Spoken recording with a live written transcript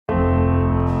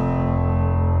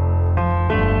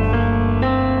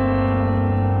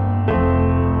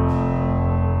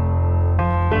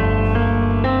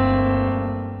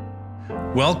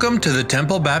Welcome to the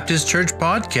Temple Baptist Church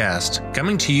podcast,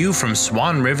 coming to you from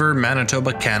Swan River,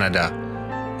 Manitoba,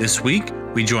 Canada. This week,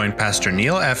 we join Pastor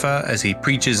Neil Effa as he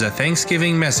preaches a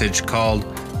Thanksgiving message called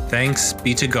Thanks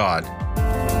Be to God.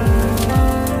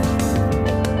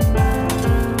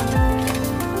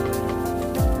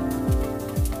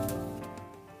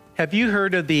 Have you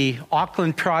heard of the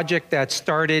Auckland project that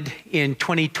started in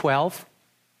 2012?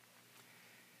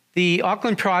 The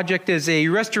Auckland project is a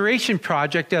restoration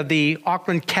project of the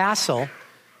Auckland Castle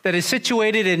that is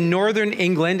situated in northern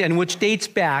England and which dates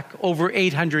back over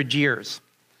 800 years.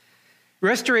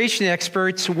 Restoration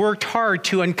experts worked hard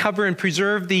to uncover and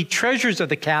preserve the treasures of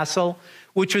the castle,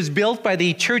 which was built by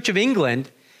the Church of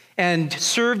England and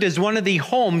served as one of the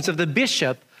homes of the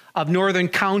Bishop of Northern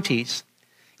Counties.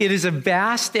 It is a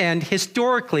vast and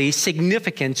historically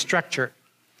significant structure.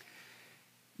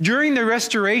 During the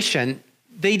restoration,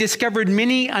 they discovered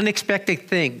many unexpected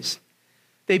things.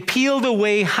 They peeled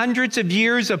away hundreds of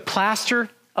years of plaster,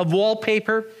 of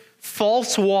wallpaper,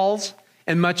 false walls,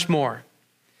 and much more.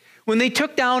 When they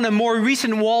took down a more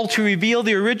recent wall to reveal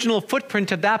the original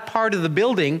footprint of that part of the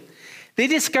building, they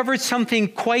discovered something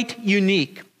quite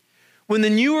unique. When the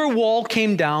newer wall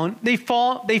came down, they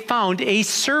found a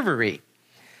servery,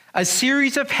 a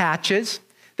series of hatches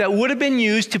that would have been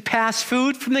used to pass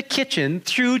food from the kitchen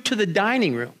through to the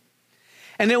dining room.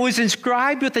 And it was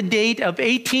inscribed with the date of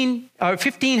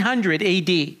 1500 AD.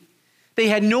 They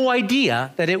had no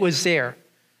idea that it was there,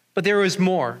 but there was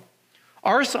more.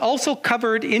 Also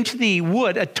covered into the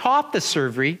wood atop the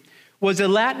servery was a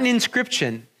Latin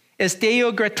inscription, Est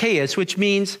Deo Gratias, which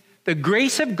means the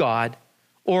grace of God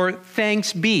or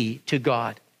thanks be to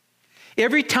God.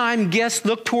 Every time guests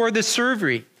looked toward the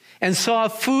servery and saw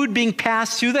food being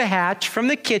passed through the hatch from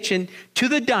the kitchen to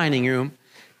the dining room,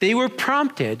 they were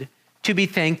prompted to be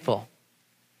thankful.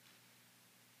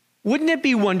 Wouldn't it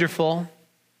be wonderful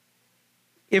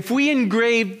if we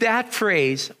engraved that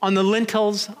phrase on the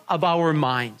lintels of our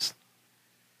minds?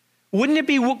 Wouldn't it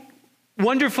be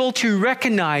wonderful to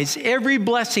recognize every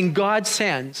blessing God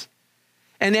sends,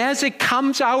 and as it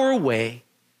comes our way,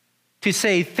 to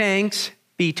say thanks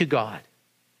be to God?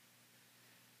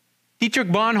 Dietrich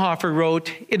Bonhoeffer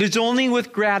wrote, "It is only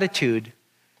with gratitude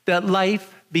that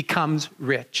life becomes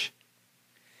rich."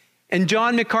 And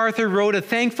John MacArthur wrote, "A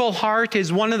thankful heart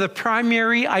is one of the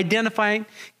primary identifying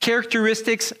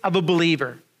characteristics of a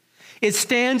believer. It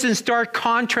stands in stark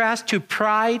contrast to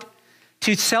pride,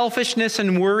 to selfishness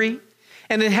and worry,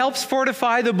 and it helps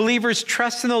fortify the believer's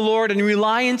trust in the Lord and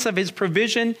reliance of his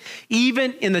provision,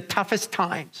 even in the toughest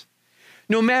times.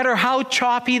 No matter how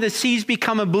choppy the seas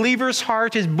become, a believer's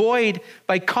heart is buoyed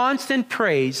by constant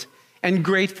praise and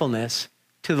gratefulness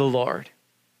to the Lord."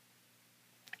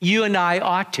 You and I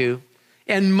ought to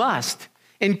and must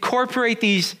incorporate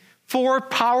these four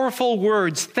powerful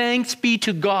words, thanks be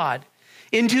to God,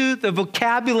 into the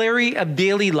vocabulary of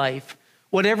daily life,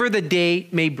 whatever the day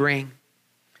may bring.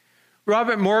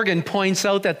 Robert Morgan points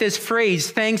out that this phrase,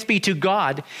 thanks be to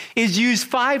God, is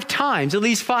used at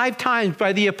least five times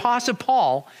by the Apostle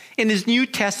Paul in his New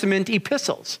Testament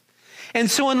epistles. And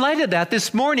so in light of that,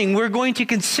 this morning, we're going to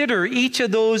consider each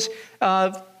of those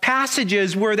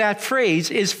passages where that phrase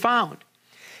is found.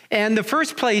 And the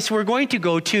first place we're going to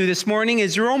go to this morning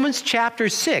is Romans chapter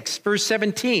 6, verse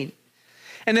 17.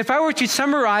 And if I were to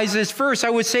summarize this verse,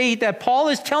 I would say that Paul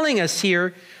is telling us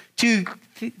here to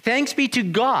thanks be to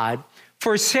God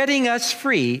for setting us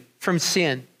free from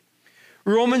sin.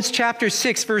 Romans chapter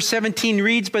 6, verse 17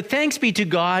 reads, "But thanks be to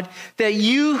God that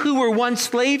you who were once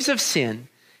slaves of sin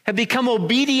have become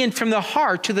obedient from the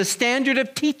heart to the standard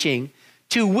of teaching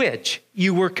to which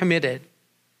you were committed."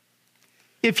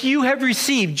 If you have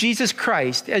received Jesus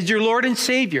Christ as your Lord and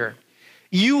Savior,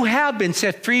 you have been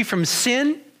set free from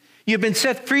sin, you've been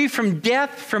set free from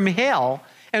death, from hell,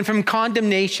 and from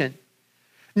condemnation.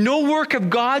 No work of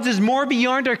God's is more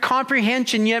beyond our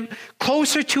comprehension, yet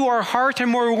closer to our heart and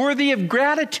more worthy of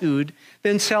gratitude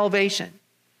than salvation.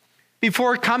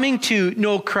 Before coming to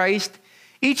know Christ,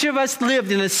 each of us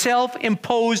lived in a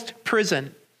self-imposed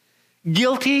prison,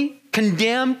 guilty,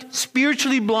 condemned,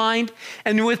 spiritually blind,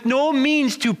 and with no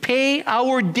means to pay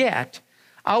our debt.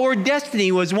 Our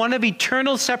destiny was one of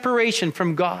eternal separation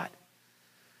from God.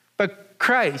 But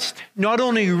Christ not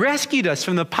only rescued us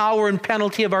from the power and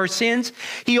penalty of our sins,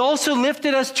 he also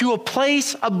lifted us to a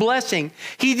place of blessing.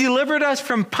 He delivered us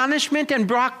from punishment and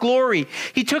brought glory.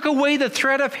 He took away the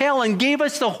threat of hell and gave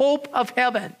us the hope of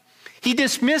heaven. He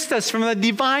dismissed us from the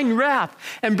divine wrath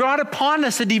and brought upon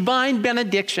us a divine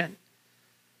benediction.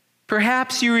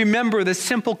 Perhaps you remember the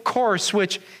simple chorus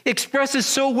which expresses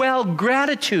so well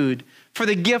gratitude for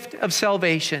the gift of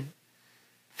salvation.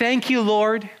 Thank you,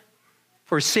 Lord,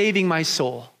 for saving my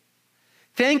soul.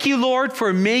 Thank you, Lord,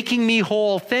 for making me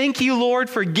whole. Thank you, Lord,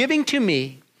 for giving to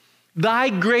me thy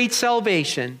great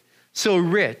salvation, so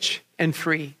rich and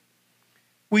free.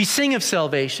 We sing of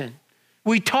salvation.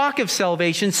 We talk of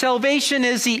salvation. Salvation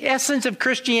is the essence of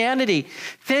Christianity.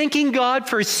 Thanking God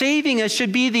for saving us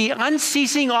should be the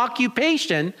unceasing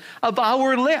occupation of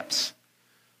our lips.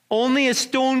 Only a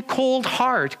stone-cold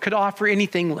heart could offer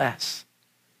anything less.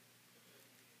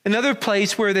 Another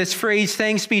place where this phrase,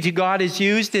 thanks be to God, is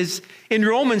used is in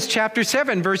Romans chapter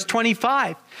 7, verse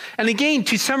 25. And again,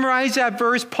 to summarize that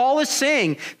verse, Paul is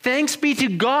saying, thanks be to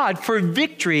God for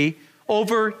victory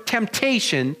over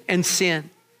temptation and sin.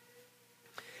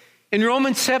 In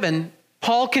Romans 7,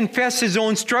 Paul confessed his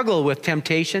own struggle with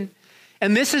temptation,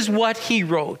 and this is what he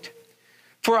wrote.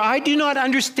 For I do not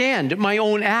understand my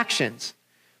own actions,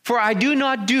 for I do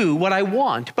not do what I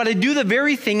want, but I do the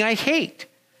very thing I hate.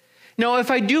 Now,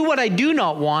 if I do what I do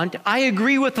not want, I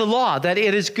agree with the law that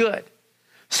it is good.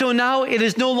 So now it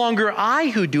is no longer I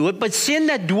who do it, but sin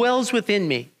that dwells within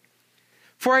me.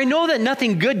 For I know that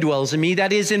nothing good dwells in me,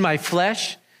 that is in my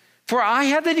flesh. For I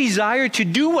have the desire to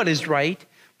do what is right,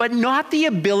 but not the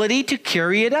ability to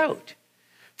carry it out.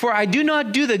 For I do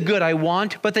not do the good I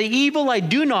want, but the evil I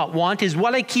do not want is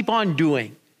what I keep on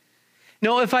doing.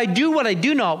 Now, if I do what I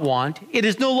do not want, it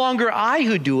is no longer I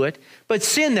who do it, but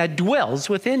sin that dwells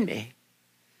within me.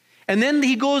 And then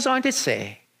he goes on to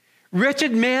say,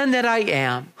 wretched man that I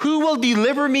am, who will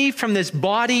deliver me from this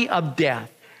body of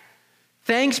death?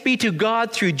 Thanks be to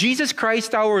God through Jesus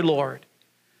Christ our Lord.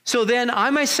 So then I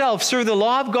myself serve the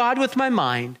law of God with my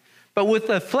mind, but with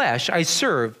the flesh I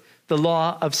serve the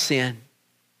law of sin.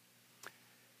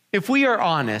 If we are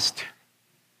honest,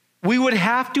 we would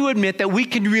have to admit that we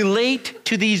can relate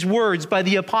to these words by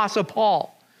the Apostle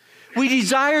Paul. We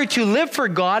desire to live for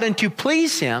God and to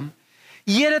please him,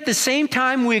 yet at the same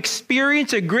time we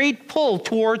experience a great pull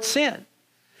towards sin.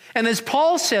 And as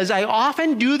Paul says, I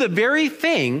often do the very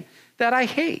thing that I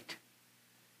hate.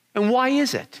 And why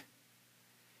is it?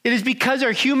 It is because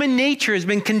our human nature has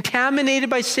been contaminated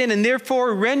by sin and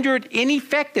therefore rendered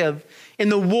ineffective in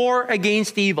the war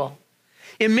against evil.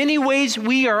 In many ways,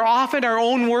 we are often our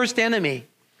own worst enemy.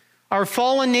 Our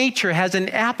fallen nature has an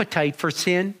appetite for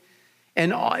sin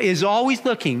and is always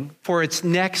looking for its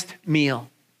next meal.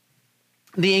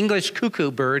 The English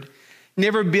cuckoo bird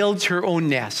never builds her own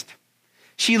nest.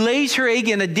 She lays her egg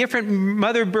in a different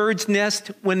mother bird's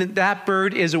nest when that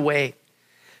bird is away.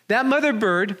 That mother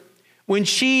bird, when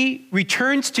she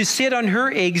returns to sit on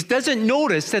her eggs, doesn't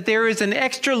notice that there is an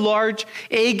extra large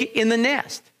egg in the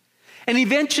nest. And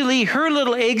eventually her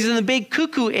little eggs and the big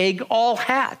cuckoo egg all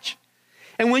hatch.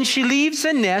 And when she leaves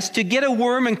the nest to get a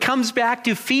worm and comes back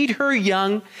to feed her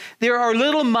young, there are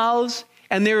little mouths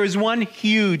and there is one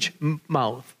huge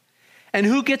mouth. And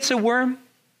who gets a worm?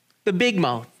 The big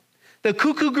mouth. The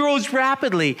cuckoo grows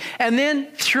rapidly and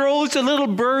then throws the little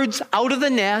birds out of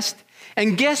the nest.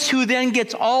 And guess who then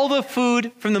gets all the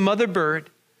food from the mother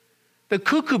bird? The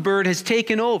cuckoo bird has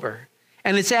taken over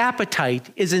and its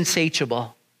appetite is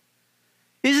insatiable.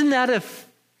 Isn't that a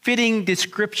fitting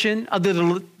description of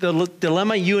the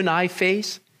dilemma you and I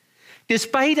face?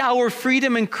 Despite our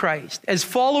freedom in Christ, as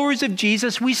followers of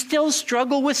Jesus, we still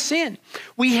struggle with sin.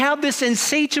 We have this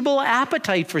insatiable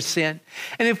appetite for sin.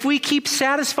 And if we keep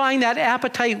satisfying that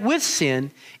appetite with sin,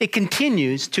 it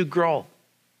continues to grow.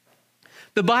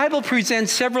 The Bible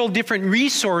presents several different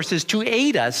resources to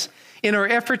aid us in our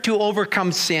effort to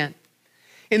overcome sin.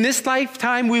 In this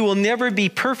lifetime, we will never be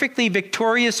perfectly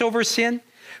victorious over sin,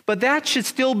 but that should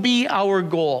still be our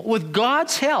goal. With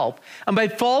God's help, and by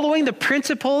following the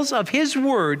principles of his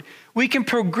word, we can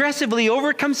progressively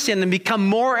overcome sin and become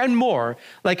more and more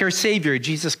like our Savior,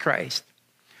 Jesus Christ.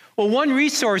 Well, one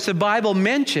resource the Bible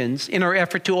mentions in our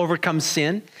effort to overcome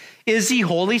sin is the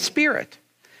Holy Spirit.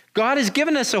 God has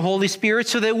given us a Holy Spirit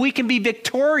so that we can be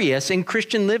victorious in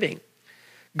Christian living.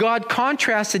 God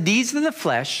contrasts the deeds of the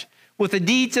flesh with the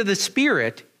deeds of the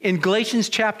Spirit in Galatians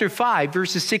chapter 5,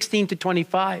 verses 16 to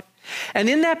 25. And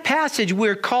in that passage,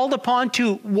 we're called upon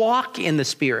to walk in the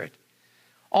Spirit.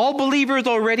 All believers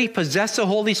already possess the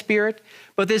Holy Spirit,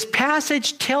 but this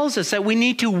passage tells us that we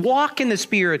need to walk in the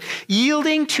Spirit,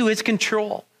 yielding to his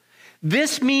control.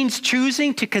 This means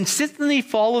choosing to consistently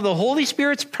follow the Holy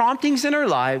Spirit's promptings in our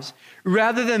lives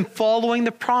rather than following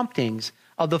the promptings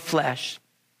of the flesh.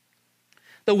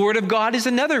 The Word of God is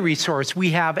another resource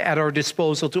we have at our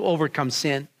disposal to overcome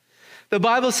sin. The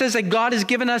Bible says that God has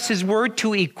given us his Word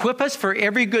to equip us for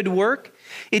every good work.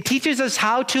 It teaches us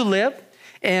how to live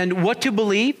and what to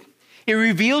believe. It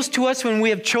reveals to us when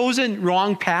we have chosen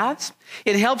wrong paths.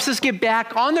 It helps us get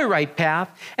back on the right path,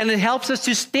 and it helps us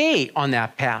to stay on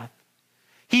that path.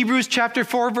 Hebrews chapter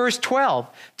 4, verse 12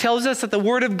 tells us that the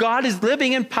word of God is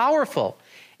living and powerful,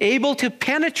 able to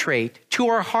penetrate to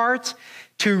our hearts,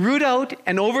 to root out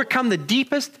and overcome the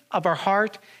deepest of our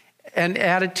heart and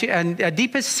attitude, and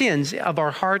deepest sins of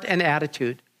our heart and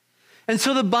attitude. And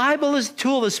so the Bible is a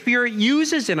tool the Spirit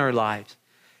uses in our lives,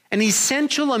 an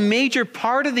essential and major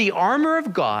part of the armor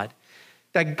of God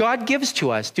that God gives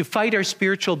to us to fight our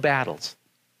spiritual battles.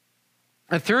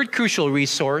 A third crucial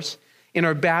resource in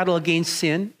our battle against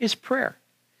sin is prayer.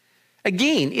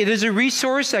 Again, it is a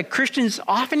resource that Christians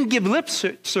often give lip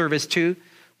service to,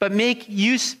 but make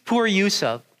poor use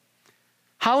of.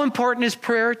 How important is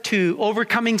prayer to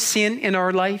overcoming sin in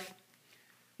our life?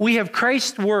 We have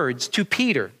Christ's words to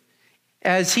Peter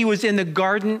as he was in the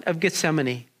Garden of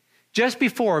Gethsemane, just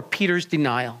before Peter's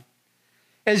denial.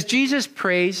 As Jesus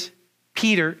prays,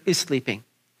 Peter is sleeping.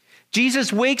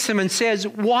 Jesus wakes him and says,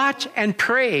 "Watch and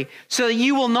pray so that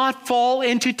you will not fall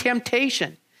into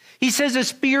temptation." He says the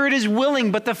spirit is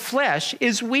willing, but the flesh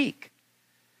is weak.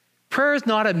 Prayer is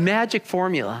not a magic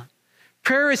formula.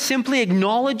 Prayer is simply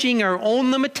acknowledging our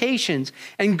own limitations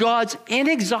and God's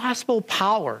inexhaustible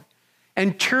power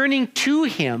and turning to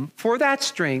him for that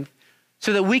strength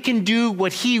so that we can do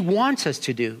what he wants us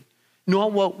to do,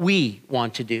 not what we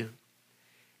want to do.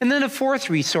 And then a fourth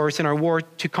resource in our war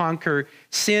to conquer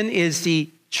sin is the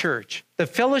church, the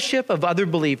fellowship of other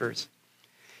believers.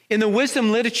 In the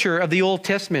wisdom literature of the Old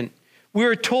Testament, we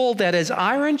are told that as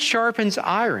iron sharpens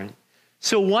iron,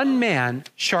 so one man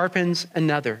sharpens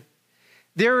another.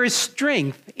 There is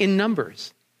strength in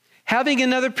numbers. Having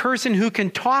another person who can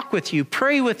talk with you,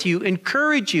 pray with you,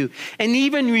 encourage you, and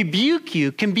even rebuke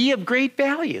you can be of great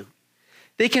value.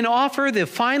 They can offer the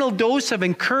final dose of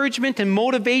encouragement and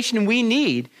motivation we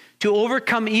need to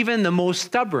overcome even the most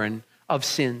stubborn of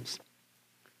sins.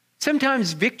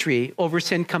 Sometimes victory over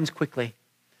sin comes quickly.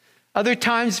 Other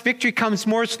times victory comes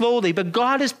more slowly, but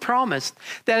God has promised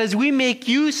that as we make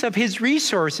use of his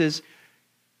resources,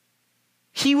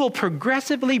 he will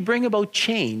progressively bring about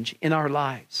change in our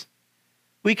lives.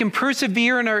 We can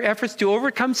persevere in our efforts to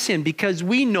overcome sin because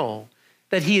we know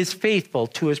that he is faithful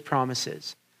to his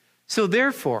promises. So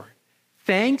therefore,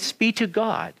 thanks be to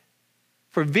God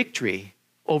for victory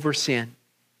over sin.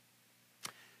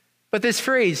 But this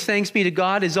phrase, thanks be to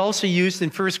God, is also used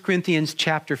in 1 Corinthians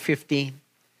chapter 15.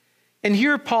 And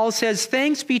here Paul says,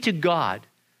 thanks be to God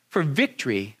for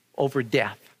victory over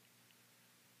death.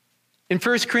 In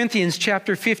 1 Corinthians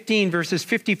chapter 15, verses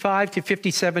 55 to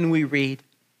 57, we read,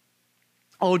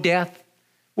 "O death,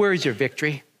 where is your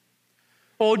victory?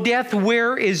 O death,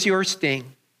 where is your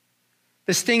sting?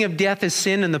 The sting of death is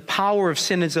sin, and the power of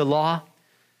sin is the law.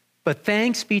 But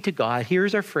thanks be to God,"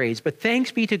 here's our phrase, "but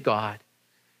thanks be to God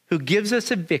who gives us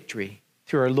a victory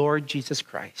through our Lord Jesus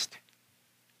Christ."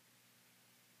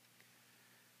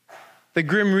 The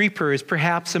Grim Reaper is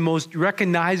perhaps the most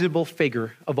recognizable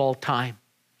figure of all time.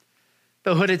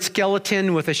 The hooded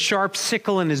skeleton with a sharp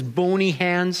sickle in his bony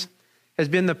hands has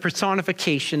been the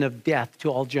personification of death to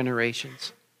all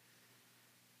generations.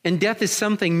 And death is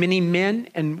something many men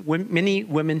and many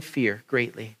women fear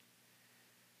greatly.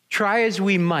 Try as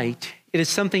we might, it is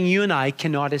something you and I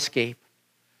cannot escape.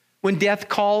 When death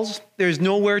calls, there's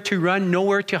nowhere to run,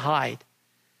 nowhere to hide.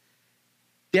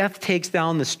 Death takes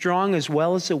down the strong as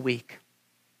well as the weak.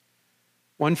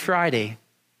 One Friday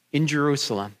in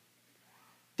Jerusalem,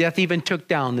 death even took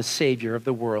down the Savior of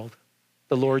the world,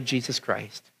 the Lord Jesus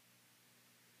Christ.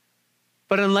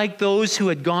 But unlike those who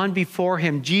had gone before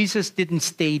him, Jesus didn't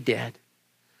stay dead.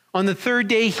 On the third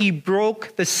day, he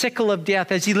broke the sickle of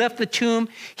death. As he left the tomb,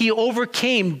 he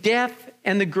overcame death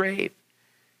and the grave.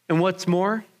 And what's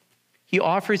more, he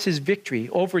offers his victory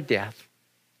over death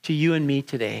to you and me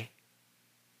today.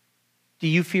 Do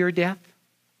you fear death?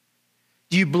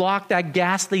 Do you block that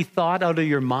ghastly thought out of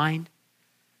your mind?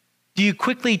 Do you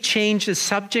quickly change the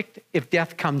subject if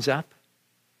death comes up?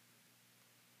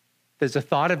 Does the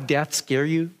thought of death scare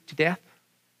you to death?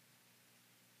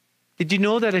 Did you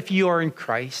know that if you are in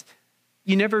Christ,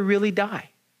 you never really die?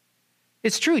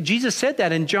 It's true. Jesus said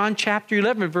that in John chapter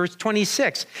 11, verse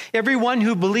 26. Everyone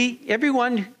who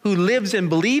lives and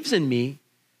believes in me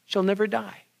shall never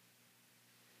die.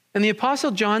 And the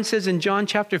Apostle John says in John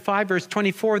chapter 5, verse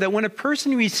 24, that when a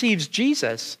person receives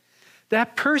Jesus,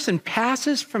 that person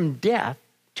passes from death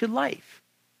to life.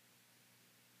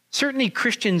 Certainly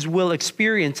Christians will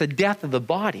experience a death of the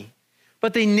body,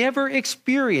 but they never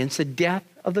experience a death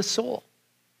of the soul.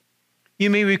 You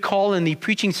may recall in the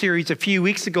preaching series a few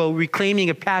weeks ago, Reclaiming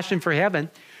a Passion for Heaven,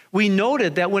 we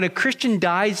noted that when a Christian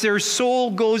dies, their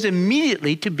soul goes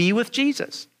immediately to be with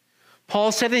Jesus.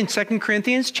 Paul said in 2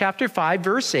 Corinthians chapter 5,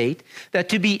 verse 8, that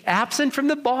to be absent from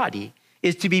the body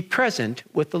is to be present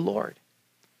with the Lord.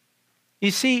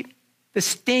 You see, the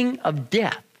sting of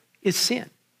death is sin.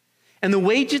 And the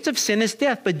wages of sin is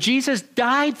death. But Jesus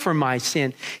died for my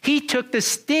sin. He took the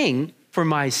sting for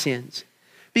my sins.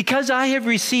 Because I have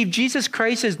received Jesus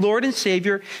Christ as Lord and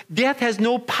Savior, death has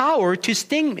no power to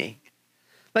sting me.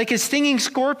 Like a stinging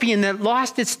scorpion that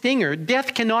lost its stinger,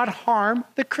 death cannot harm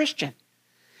the Christian.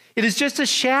 It is just a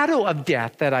shadow of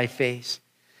death that I face.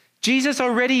 Jesus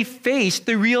already faced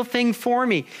the real thing for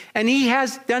me, and he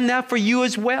has done that for you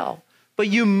as well. But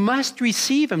you must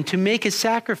receive him to make his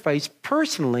sacrifice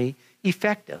personally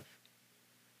effective.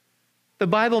 The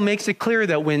Bible makes it clear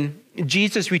that when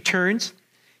Jesus returns,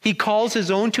 he calls his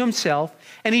own to himself,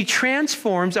 and he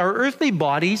transforms our earthly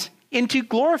bodies into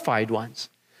glorified ones.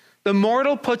 The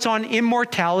mortal puts on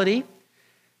immortality.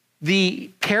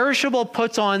 The perishable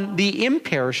puts on the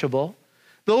imperishable.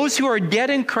 Those who are dead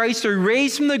in Christ are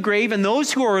raised from the grave, and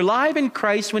those who are alive in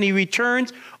Christ when he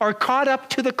returns are caught up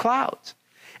to the clouds.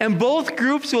 And both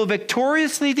groups will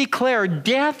victoriously declare,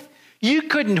 death, you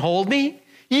couldn't hold me.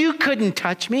 You couldn't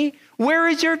touch me. Where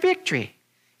is your victory?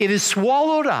 It is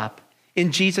swallowed up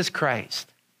in Jesus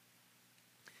Christ.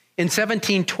 In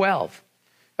 1712,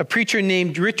 a preacher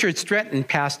named Richard Stretton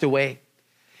passed away.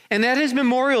 And at his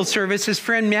memorial service, his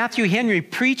friend Matthew Henry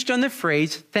preached on the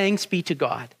phrase, thanks be to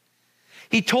God.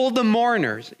 He told the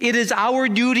mourners, it is our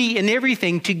duty in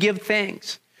everything to give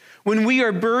thanks. When we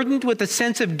are burdened with a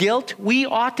sense of guilt, we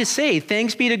ought to say,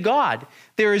 thanks be to God,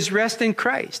 there is rest in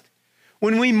Christ.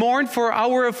 When we mourn for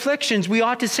our afflictions, we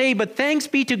ought to say, but thanks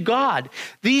be to God.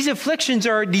 These afflictions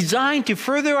are designed to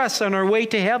further us on our way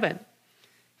to heaven.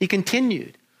 He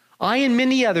continued, I and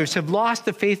many others have lost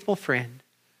a faithful friend,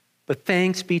 but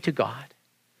thanks be to God.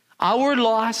 Our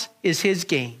loss is his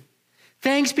gain.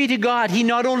 Thanks be to God, he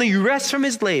not only rests from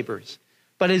his labors,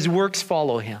 but his works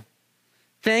follow him.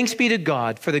 Thanks be to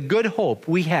God for the good hope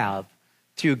we have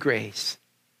through grace.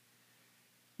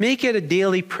 Make it a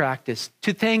daily practice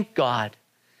to thank God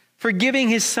for giving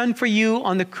his son for you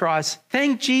on the cross.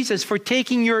 Thank Jesus for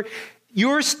taking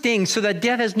your sting so that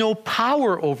death has no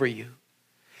power over you.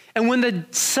 And when the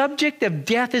subject of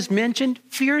death is mentioned,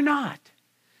 fear not.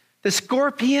 The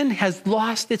scorpion has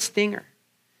lost its stinger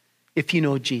if you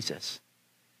know Jesus.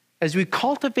 As we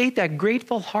cultivate that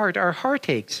grateful heart, our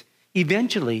heartaches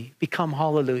eventually become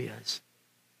hallelujahs.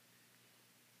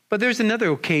 But there's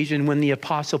another occasion when the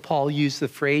Apostle Paul used the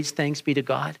phrase, thanks be to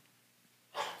God.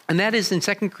 And that is in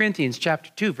 2 Corinthians chapter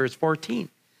 2, verse 14.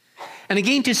 And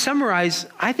again, to summarize,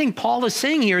 I think Paul is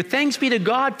saying here, thanks be to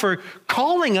God for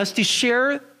calling us to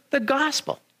share the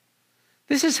gospel.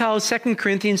 This is how 2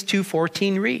 Corinthians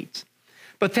 2:14 reads.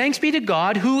 But thanks be to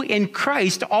God who in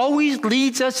Christ always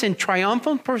leads us in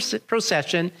triumphant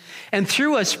procession and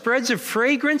through us spreads the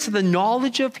fragrance of the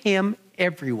knowledge of him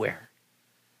everywhere.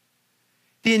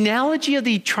 The analogy of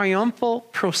the triumphal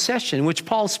procession, which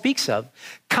Paul speaks of,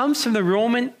 comes from the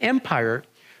Roman Empire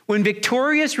when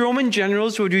victorious Roman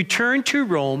generals would return to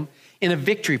Rome in a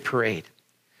victory parade.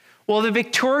 Well, the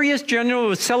victorious general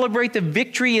would celebrate the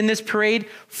victory in this parade.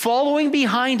 Following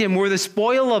behind him were the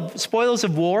spoils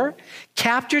of war,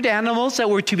 captured animals that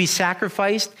were to be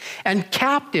sacrificed, and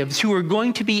captives who were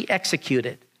going to be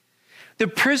executed. The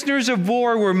prisoners of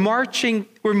war were marched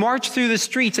through the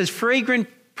streets as fragrant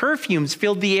perfumes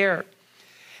filled the air.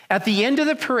 At the end of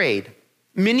the parade,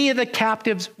 many of the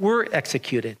captives were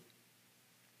executed.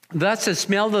 Thus, the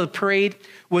smell of the parade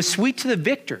was sweet to the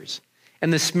victors,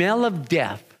 and the smell of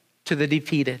death to the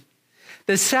defeated.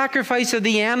 The sacrifice of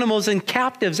the animals and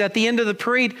captives at the end of the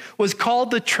parade was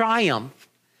called the triumph.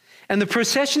 And the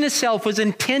procession itself was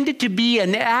intended to be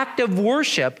an act of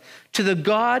worship to the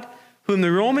God whom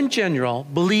the Roman general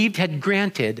believed had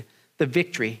granted the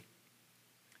victory.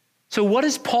 So what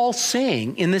is Paul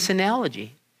saying in this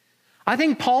analogy? I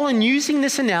think Paul, in using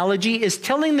this analogy, is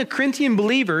telling the Corinthian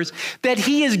believers that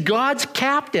he is God's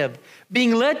captive,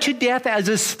 being led to death as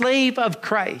a slave of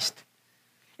Christ.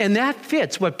 And that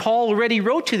fits what Paul already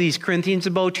wrote to these Corinthians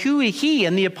about who he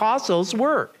and the apostles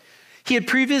were. He had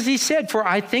previously said, for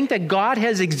I think that God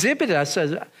has exhibited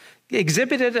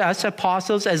us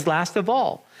apostles as last of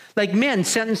all, like men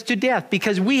sentenced to death,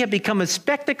 because we have become a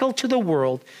spectacle to the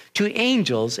world, to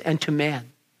angels, and to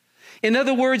men. In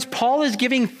other words, Paul is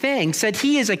giving thanks that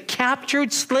he is a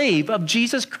captured slave of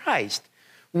Jesus Christ.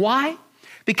 Why?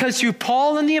 Because through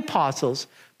Paul and the apostles,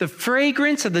 the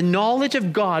fragrance of the knowledge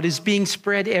of God is being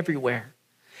spread everywhere.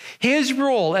 His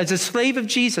role as a slave of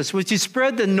Jesus was to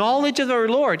spread the knowledge of our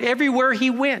Lord everywhere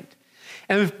he went.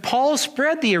 And Paul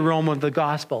spread the aroma of the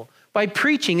gospel by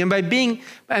preaching and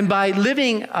by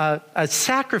living a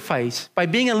sacrifice, by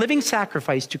being a living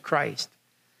sacrifice to Christ.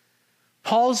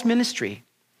 Paul's ministry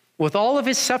with all of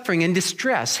his suffering and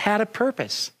distress, had a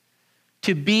purpose: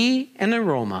 to be an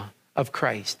aroma of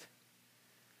Christ.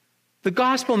 The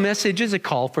gospel message is a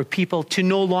call for people to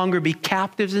no longer be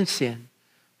captives in sin,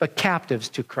 but captives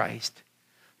to Christ.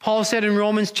 Paul said in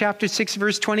Romans chapter 6,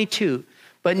 verse 22,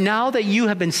 "But now that you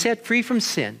have been set free from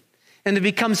sin and have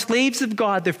become slaves of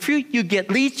God, the fruit you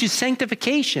get leads to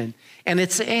sanctification and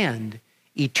its end,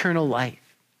 eternal life."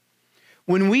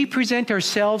 When we present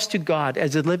ourselves to God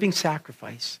as a living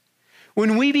sacrifice,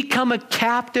 when we become a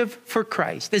captive for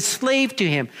Christ, a slave to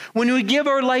him, when we give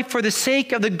our life for the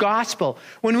sake of the gospel,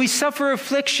 when we suffer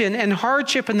affliction and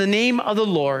hardship in the name of the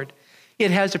Lord,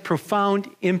 it has a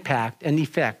profound impact and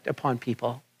effect upon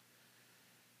people.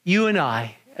 You and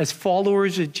I, as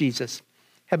followers of Jesus,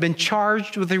 have been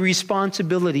charged with the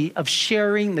responsibility of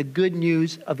sharing the good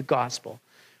news of the gospel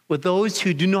with those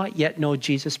who do not yet know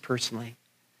Jesus personally.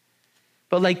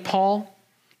 But like Paul,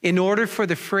 in order for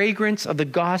the fragrance of the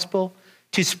gospel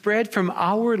to spread from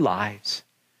our lives,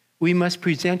 we must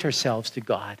present ourselves to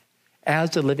God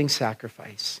as a living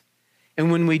sacrifice.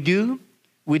 And when we do,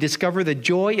 we discover the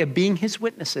joy of being his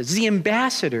witnesses, the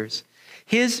ambassadors,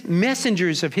 his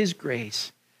messengers of his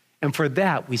grace. And for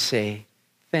that we say,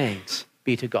 thanks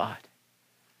be to God.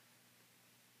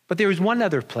 But there is one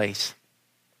other place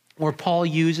where Paul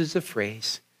uses the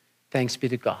phrase, thanks be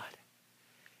to God.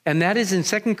 And that is in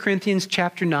 2 Corinthians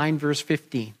chapter 9, verse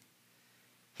 15.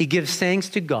 He gives thanks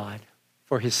to God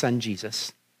for his son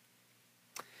Jesus.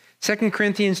 2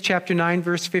 Corinthians chapter 9,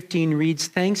 verse 15 reads,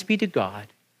 "Thanks be to God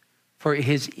for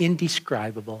his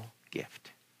indescribable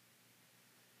gift."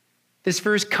 This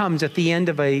verse comes at the end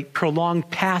of a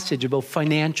prolonged passage about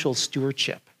financial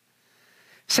stewardship.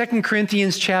 2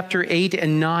 Corinthians chapter 8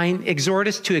 and 9 exhort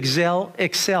us to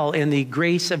excel in the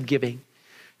grace of giving,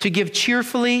 to give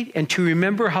cheerfully, and to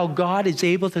remember how God is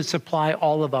able to supply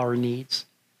all of our needs.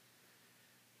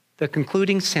 The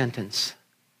concluding sentence,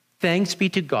 "Thanks be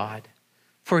to God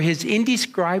for his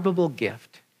indescribable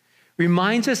gift,"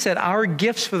 reminds us that our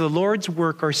gifts for the Lord's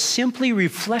work are simply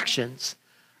reflections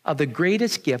of the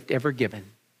greatest gift ever given,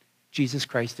 Jesus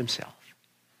Christ himself,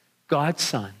 God's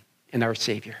Son and our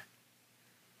Savior.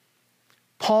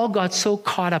 Paul got so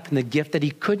caught up in the gift that he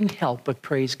couldn't help but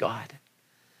praise God.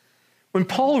 When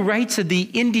Paul writes of the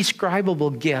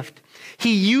indescribable gift,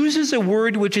 he uses a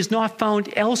word which is not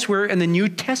found elsewhere in the New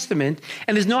Testament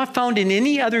and is not found in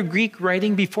any other Greek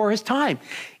writing before his time.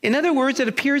 In other words, it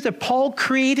appears that Paul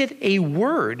created a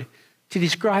word to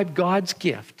describe God's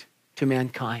gift to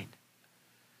mankind.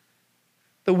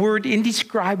 The word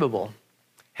indescribable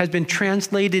has been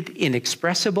translated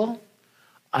inexpressible,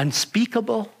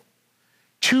 unspeakable,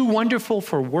 too wonderful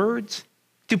for words.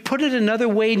 To put it another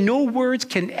way, no words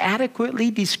can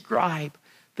adequately describe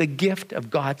the gift of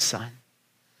God's Son.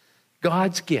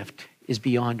 God's gift is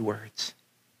beyond words.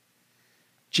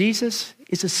 Jesus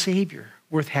is a Savior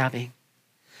worth having.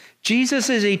 Jesus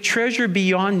is a treasure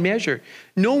beyond measure.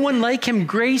 No one like him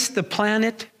graced the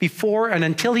planet before, and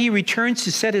until he returns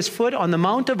to set his foot on the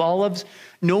Mount of Olives,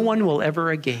 no one will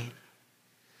ever again.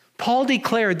 Paul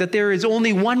declared that there is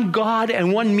only one God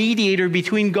and one mediator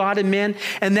between God and men,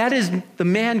 and that is the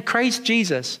man Christ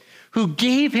Jesus, who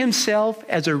gave himself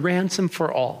as a ransom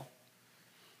for all.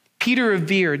 Peter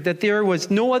revered that there was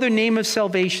no other name of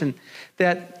salvation,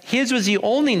 that his was the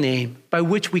only name by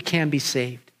which we can be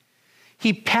saved.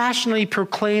 He passionately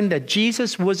proclaimed that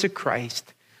Jesus was the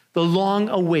Christ, the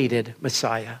long-awaited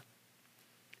Messiah.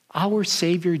 Our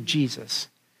Savior Jesus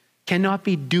cannot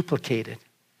be duplicated.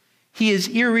 He is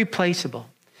irreplaceable.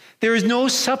 There is no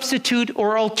substitute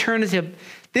or alternative.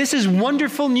 This is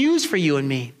wonderful news for you and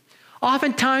me.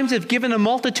 Oftentimes, if given a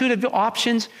multitude of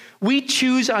options, we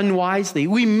choose unwisely.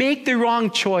 We make the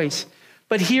wrong choice.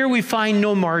 But here we find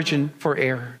no margin for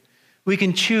error. We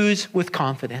can choose with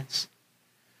confidence.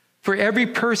 For every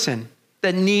person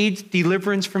that needs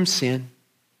deliverance from sin,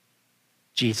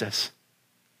 Jesus.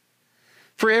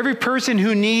 For every person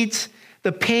who needs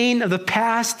the pain of the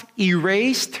past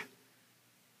erased,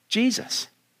 Jesus.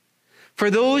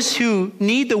 For those who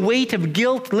need the weight of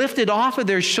guilt lifted off of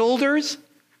their shoulders,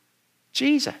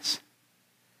 Jesus.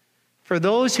 For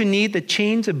those who need the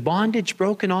chains of bondage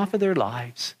broken off of their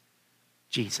lives,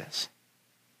 Jesus.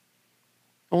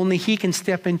 Only he can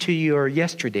step into your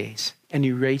yesterdays and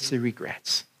erase the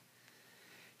regrets.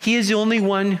 He is the only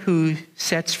one who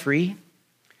sets free.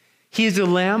 He is the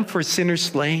lamb for sinners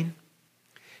slain.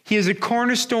 He is a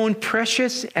cornerstone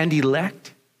precious and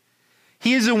elect.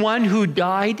 He is the one who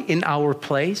died in our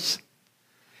place.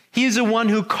 He is the one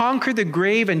who conquered the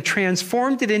grave and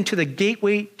transformed it into the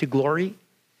gateway to glory.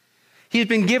 He has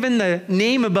been given the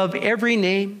name above every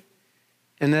name,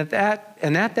 and at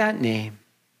that name,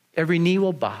 every knee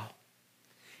will bow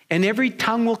and every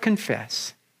tongue will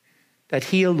confess that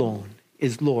he alone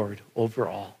is Lord over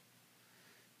all.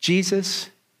 Jesus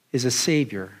is a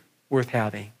Savior worth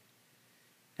having.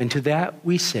 And to that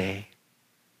we say,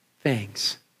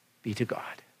 thanks be to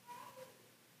God.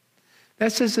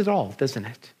 That says it all, doesn't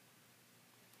it?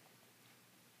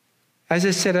 As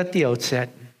I said at the outset,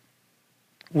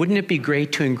 wouldn't it be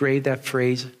great to engrave that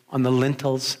phrase on the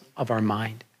lintels of our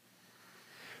mind?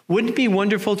 Wouldn't it be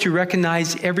wonderful to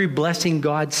recognize every blessing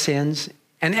God sends,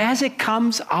 and as it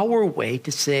comes our way,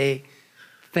 to say,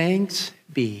 thanks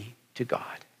be to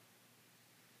God?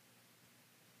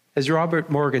 As Robert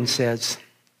Morgan says,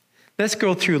 let's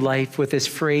go through life with this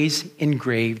phrase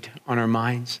engraved on our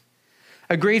minds.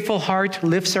 A grateful heart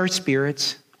lifts our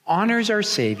spirits, honors our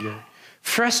Savior,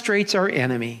 frustrates our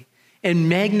enemy, and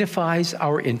magnifies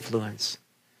our influence.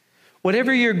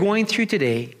 Whatever you're going through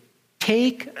today,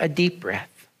 take a deep breath.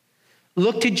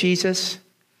 Look to Jesus,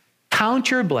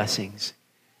 count your blessings,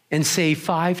 and say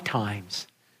 5 times,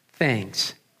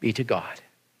 thanks be to God.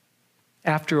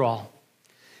 After all,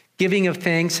 giving of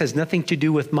thanks has nothing to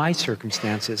do with my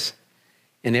circumstances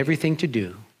and everything to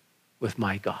do with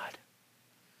my God.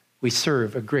 We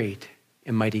serve a great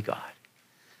and mighty God.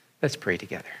 Let's pray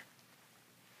together.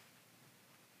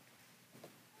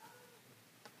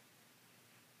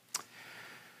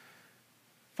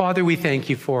 Father, we thank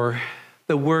you for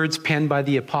the words penned by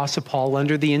the Apostle Paul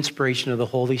under the inspiration of the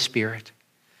Holy Spirit,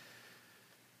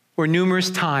 where numerous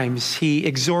times he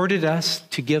exhorted us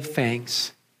to give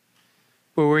thanks,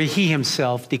 where he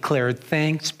himself declared,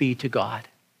 thanks be to God.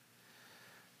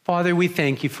 Father, we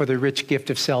thank you for the rich gift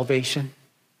of salvation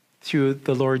through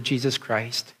the Lord Jesus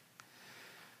Christ.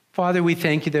 Father, we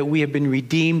thank you that we have been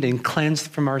redeemed and cleansed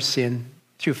from our sin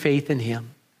through faith in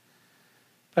him.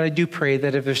 But I do pray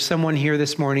that if there's someone here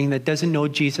this morning that doesn't know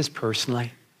Jesus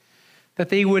personally, that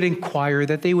they would inquire,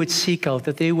 that they would seek out,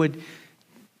 that they would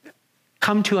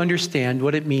come to understand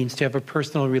what it means to have a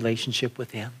personal relationship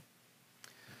with him.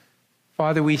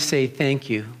 Father, we say thank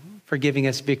you for giving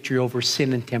us victory over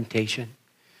sin and temptation,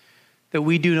 that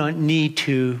we do not need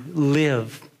to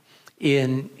live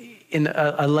in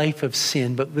a life of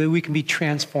sin, but that we can be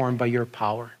transformed by your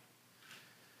power.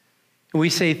 And we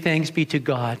say thanks be to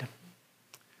God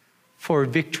for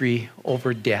victory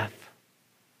over death.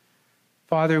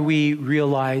 Father, we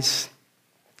realize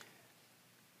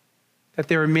that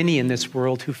there are many in this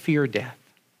world who fear death.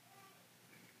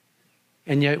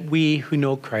 And yet we who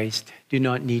know Christ do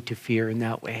not need to fear in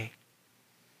that way.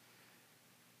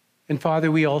 And Father,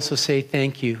 we also say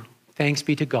thank you. Thanks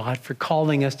be to God for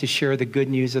calling us to share the good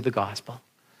news of the gospel.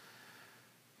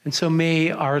 And so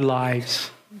may our lives,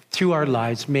 through our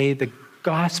lives, may the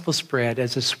gospel spread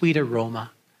as a sweet aroma,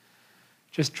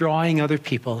 just drawing other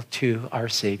people to our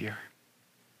Savior.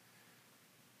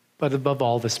 But above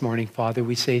all this morning, Father,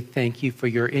 we say thank you for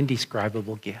your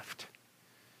indescribable gift,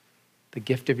 the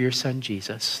gift of your Son,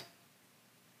 Jesus,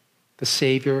 the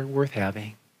Savior worth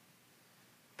having,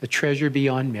 the treasure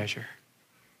beyond measure,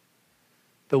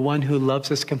 the one who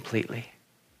loves us completely,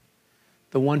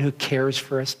 the one who cares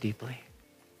for us deeply,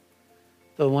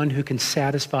 the one who can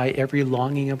satisfy every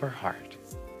longing of our heart.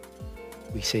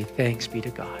 We say thanks be to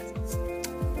God.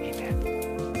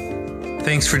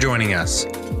 Thanks for joining us.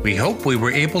 We hope we were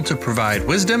able to provide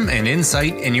wisdom and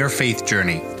insight in your faith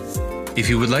journey. If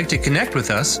you would like to connect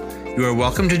with us, you are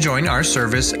welcome to join our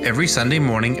service every Sunday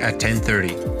morning at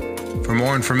 10:30. For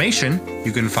more information,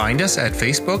 you can find us at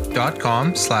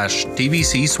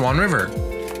facebook.com/TBC Swan River.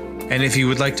 And if you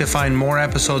would like to find more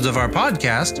episodes of our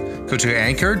podcast, go to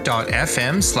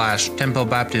anchor.fm/Temple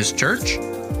Baptist Church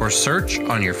or search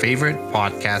on your favorite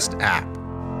podcast app.